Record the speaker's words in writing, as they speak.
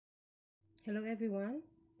Hello everyone.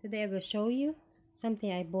 Today I will show you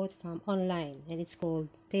something I bought from online, and it's called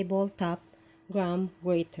Table Top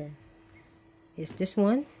Grater. Is this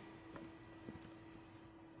one?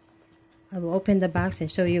 I will open the box and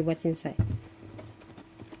show you what's inside.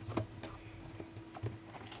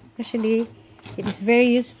 Actually, it is very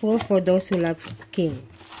useful for those who love cooking.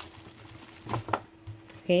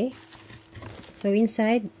 Okay, so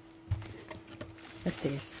inside, what's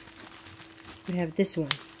this? We have this one.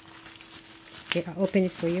 Okay, I'll open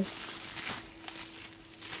it for you.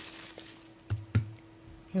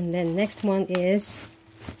 And then next one is,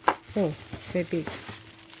 oh, it's very big.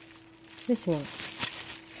 This one.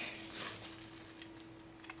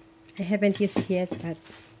 I haven't used it yet, but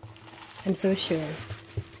I'm so sure it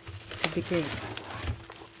will be great.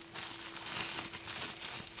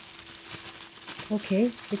 Okay,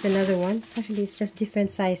 it's another one. Actually, it's just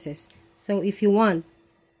different sizes. So if you want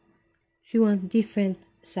different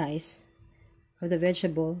size of the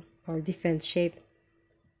vegetable or different shape,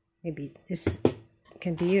 maybe this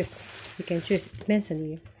can be used. You can choose. It depends on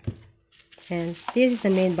you. And this is the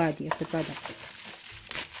main body of the product.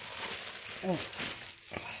 Oh,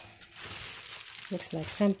 looks like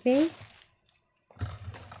something.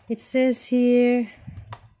 It says here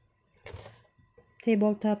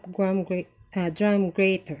tabletop drum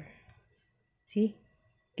grater. See, you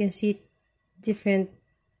can see different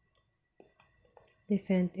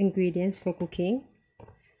ingredients for cooking.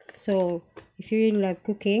 So if you really love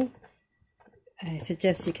cooking, I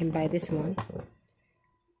suggest you can buy this one.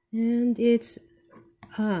 And it's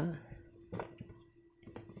so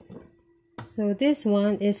this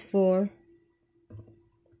one is for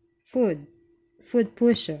food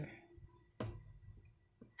pusher.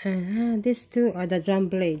 These two are the drum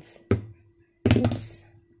blades. Oops.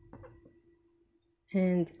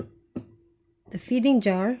 And the feeding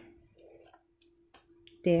jar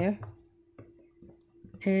there,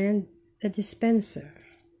 and the dispenser.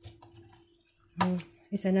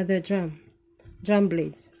 It's another drum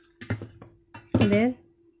blades. And then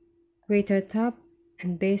grater top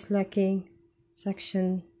and base locking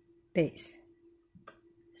suction base.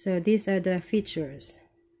 So these are the features.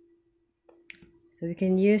 So we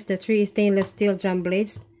can use the 3 stainless steel drum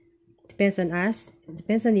blades. Depends on us. It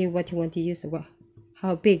depends on you what you want to use, or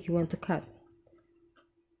how big you want to cut.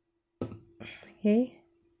 Okay.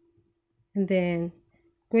 And then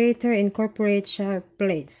grater incorporates sharp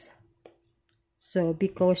blades. So be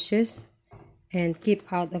cautious and keep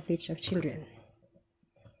out of reach of children.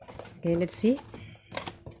 Okay, let's see.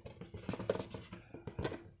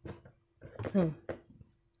 Oh.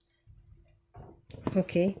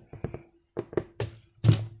 Okay.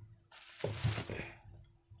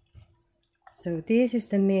 So this is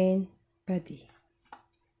the main body.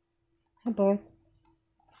 How about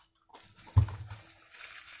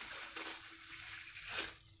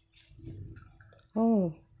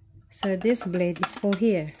oh, so this blade is for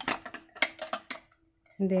here.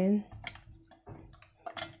 And then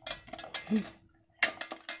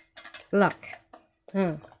lock.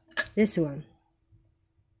 This one.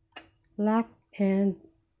 Lock and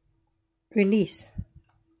release.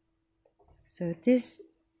 So this,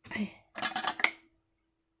 I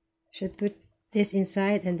should put this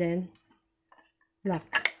inside and then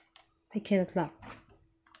lock. I cannot lock.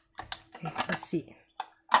 Okay, let's see.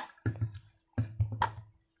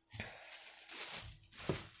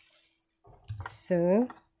 So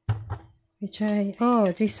we try,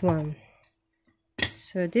 oh, this one.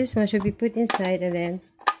 So this one should be put inside and then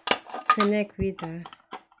connect with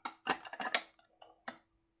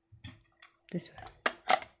this one.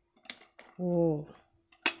 Oh,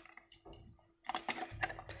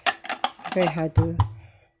 very hard to.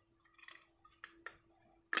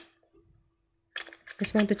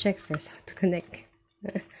 Just want to check first how to connect.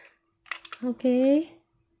 Okay.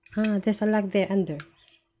 There's a lock there under.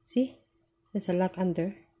 See, there's a lock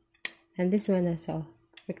under, and this one has a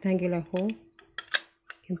rectangular hole.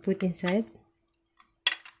 You can put inside.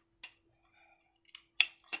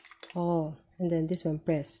 Oh, and then this one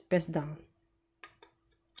press down,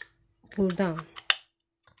 pull down.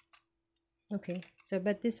 Okay, so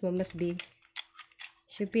but this one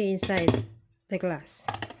should be inside the glass.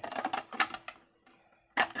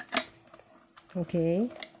 Okay,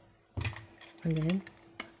 and then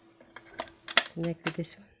connect with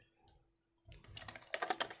this one.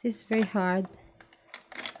 This is very hard,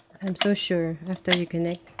 I'm so sure, after you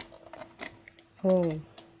connect. Oh,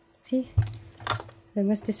 see, then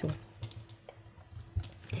what's this one?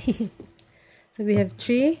 So we have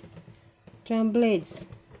 3 drum blades.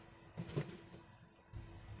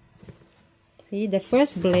 See, the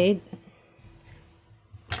first blade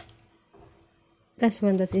That's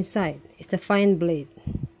one that's inside. It's the fine blade.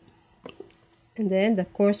 And then the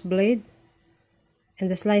coarse blade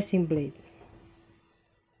and the slicing blade.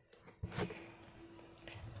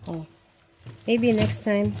 Oh, maybe next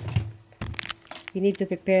time we need to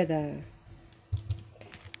prepare the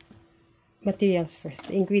materials first,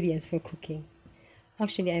 the ingredients for cooking.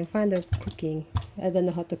 Actually, I'm fond of cooking. I don't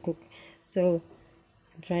know how to cook, so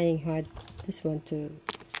I'm trying hard this one too.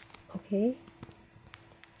 Okay,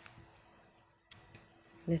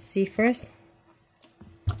 let's see first.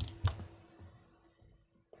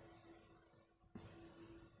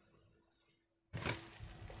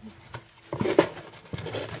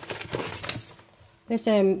 There's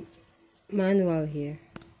a manual here.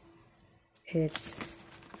 It's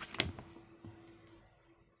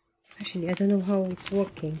actually, I don't know how it's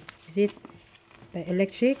working. Is it by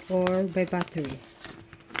electric or by battery?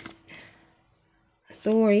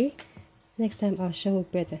 Don't worry, next time I'll show you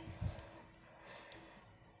better.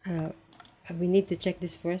 We need to check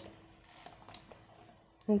this first.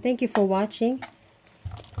 And thank you for watching.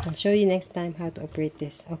 I'll show you next time how to operate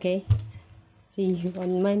this. Okay, see you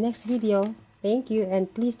on my next video. Thank you,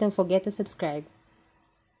 and please don't forget to subscribe.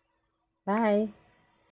 Bye.